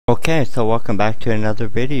Okay, so welcome back to another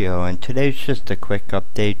video, and today's just a quick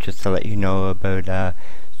update just to let you know about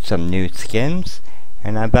some new skins.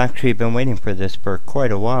 And I've actually been waiting for this for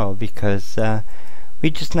quite a while because we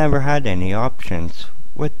just never had any options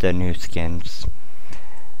with the new skins.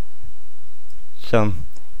 So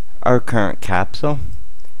our current capsule,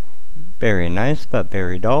 very nice but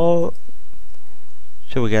very dull.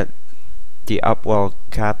 So we got the Upwell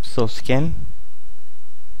capsule skin.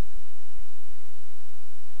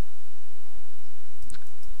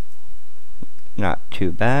 Not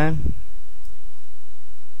too bad.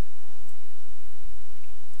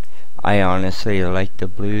 I honestly like the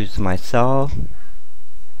blues myself.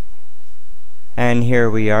 And here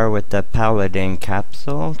we are with the Paladin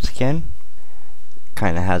capsule skin.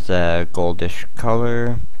 Kinda has a goldish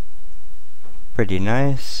color. Pretty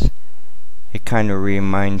nice. It kinda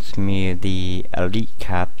reminds me of the Elite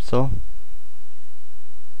capsule.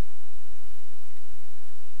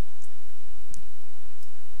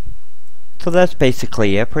 So that's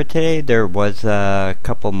basically it for today. There was a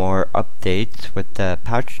couple more updates with the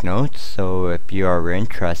patch notes, so if you are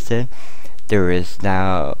interested,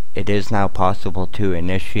 it is now possible to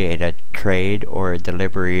initiate a trade or a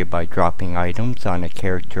delivery by dropping items on a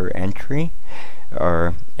character entry,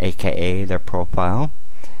 or aka their profile.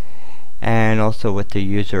 And also with the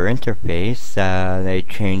user interface, they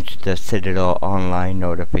changed the Citadel Online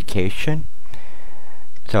notification,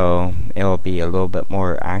 so it'll be a little bit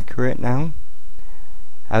more accurate now,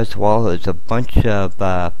 as well as a bunch of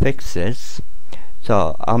fixes.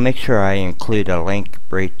 So I'll make sure I include a link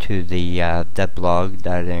right to the devlog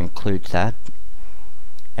that includes that.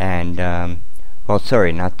 And well,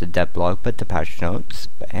 sorry, not the devlog, but the patch notes.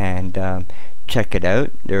 And check it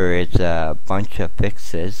out. There is a bunch of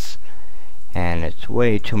fixes, and it's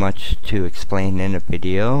way too much to explain in a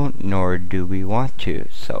video, nor do we want to.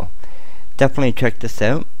 So definitely check this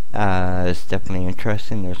out. It's definitely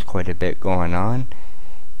interesting. There's quite a bit going on,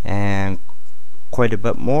 and quite a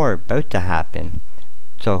bit more about to happen.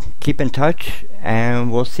 So keep in touch,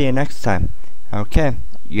 and we'll see you next time. Okay,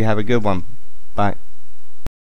 you have a good one. Bye.